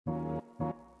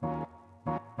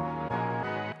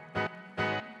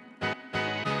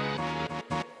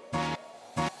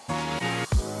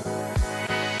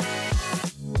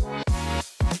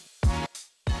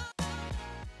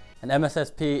An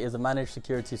MSSP is a managed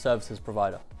security services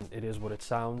provider. It is what it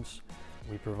sounds.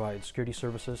 We provide security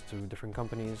services to different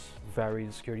companies,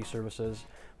 varied security services,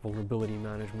 vulnerability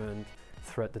management,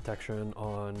 threat detection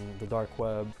on the dark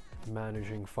web,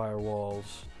 managing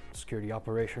firewalls, security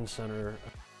operations center.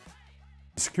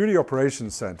 Security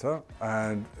Operations Center,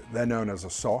 and they're known as a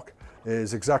SOC,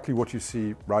 is exactly what you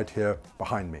see right here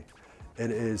behind me. It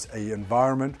is an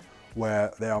environment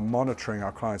where they are monitoring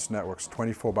our clients' networks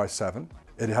 24/7.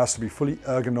 It has to be fully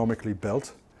ergonomically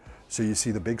built, so you see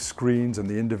the big screens and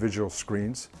the individual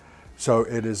screens. So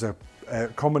it is a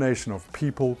combination of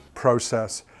people,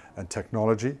 process, and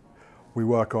technology. We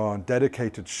work on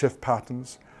dedicated shift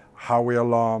patterns, how we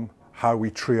alarm, how we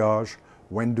triage,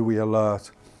 when do we alert.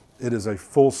 It is a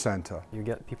full center. You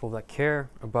get people that care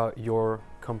about your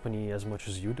company as much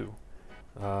as you do.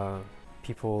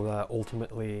 People that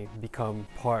ultimately become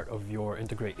part of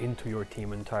integrate into your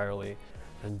team entirely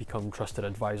and become trusted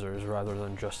advisors rather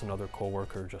than just another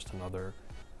coworker, just another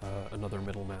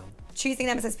middleman. Choosing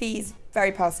an MSSP is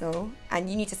very personal, and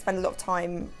you need to spend a lot of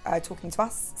time talking to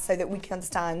us so that we can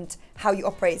understand how you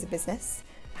operate as a business,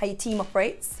 how your team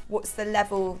operates, what's the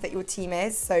level that your team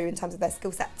is, so in terms of their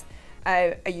skill set.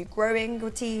 Are you growing your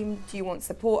team? Do you want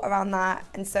support around that?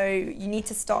 And so you need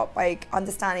to start by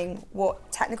understanding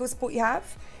what technical support you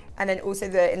have, and then also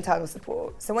the internal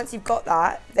support. So once you've got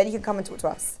that, then you can come and talk to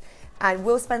us. And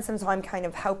we'll spend some time kind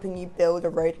of helping you build a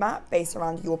roadmap based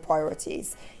around your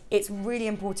priorities. It's really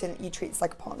important that you treat this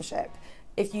like a partnership.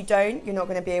 If you don't, you're not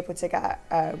going to be able to get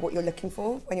what you're looking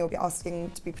for when you'll be asking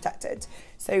to be protected.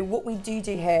 So what we do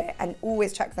here, and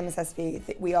always check with MSSP,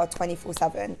 that we are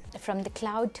 24/7. From the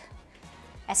cloud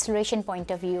acceleration point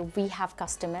of view, we have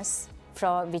customers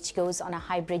which goes on a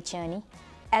hybrid journey.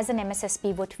 As an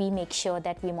MSSP, what we make sure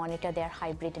that we monitor their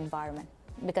hybrid environment,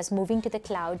 because moving to the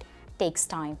cloud takes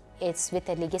time. It's with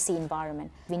a legacy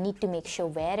environment. We need to make sure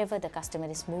wherever the customer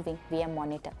is moving, we are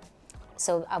monitor.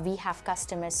 So we have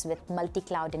customers with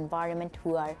multi-cloud environment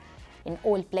who are in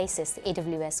all places,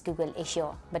 AWS, Google,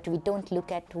 Azure, but we don't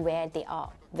look at where they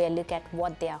are. We look at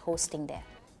what they are hosting there.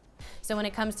 So when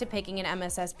it comes to picking an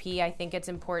MSSP, I think it's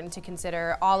important to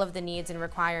consider all of the needs and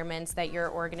requirements that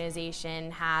your organization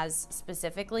has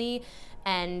specifically,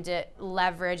 and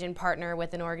leverage and partner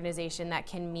with an organization that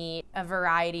can meet a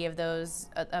variety of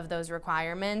those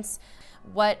requirements.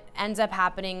 What ends up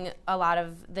happening a lot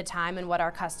of the time, and what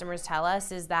our customers tell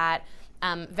us, is that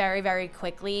very, very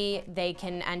quickly they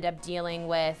can end up dealing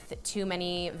with too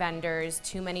many vendors,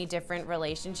 too many different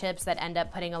relationships that end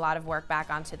up putting a lot of work back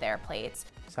onto their plates.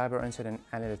 Cyber incident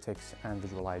analytics and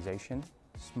visualization,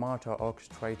 smarter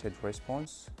orchestrated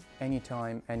response,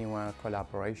 anytime, anywhere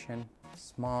collaboration,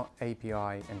 smart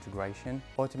API integration,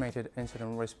 automated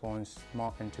incident response,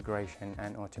 smart integration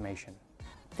and automation.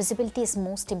 Visibility is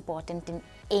most important in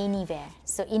anywhere.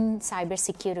 So in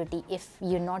cybersecurity, if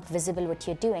you're not visible what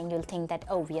you're doing, you'll think that,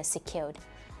 oh, we are secured.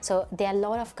 So there are a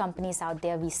lot of companies out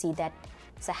there, we see that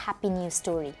it's a happy news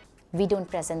story. We don't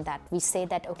present that. We say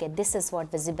that, okay, this is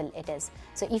what visible it is.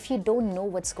 So if you don't know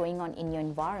what's going on in your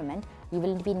environment, you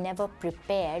will be never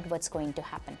prepared what's going to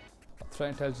happen.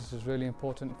 Threat intelligence is really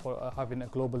important for having a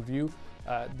global view.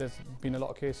 There's been a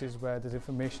lot of cases where there's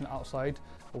information outside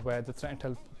where the threat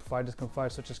intel providers can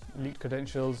provide, such as leaked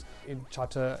credentials in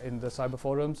chatter in the cyber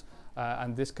forums,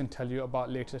 and this can tell you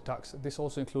about latest attacks. This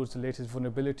also includes the latest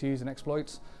vulnerabilities and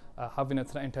exploits. Having a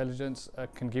threat intelligence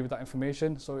can give you that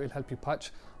information, so it'll help you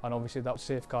patch, and obviously that will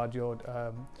safeguard your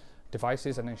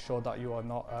devices and ensure that you are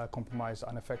not compromised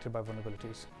and affected by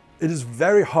vulnerabilities. It is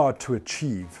very hard to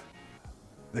achieve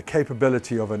the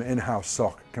capability of an in-house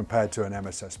SOC compared to an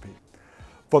MSSP,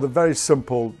 for the very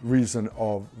simple reason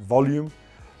of volume.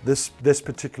 This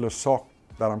particular SOC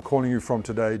that I'm calling you from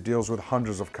today deals with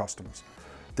hundreds of customers.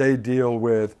 They deal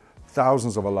with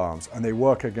thousands of alarms, and they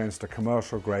work against a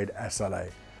commercial grade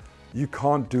SLA. You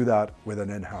can't do that with an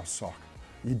in-house SOC.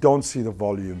 You don't see the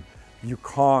volume. You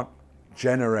can't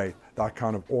generate that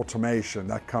kind of automation,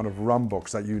 that kind of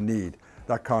runbooks that you need,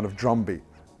 that kind of drumbeat.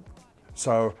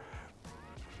 So,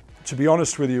 to be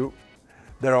honest with you,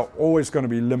 there are always going to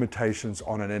be limitations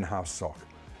on an in-house SOC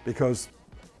because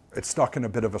it's stuck in a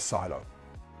bit of a silo.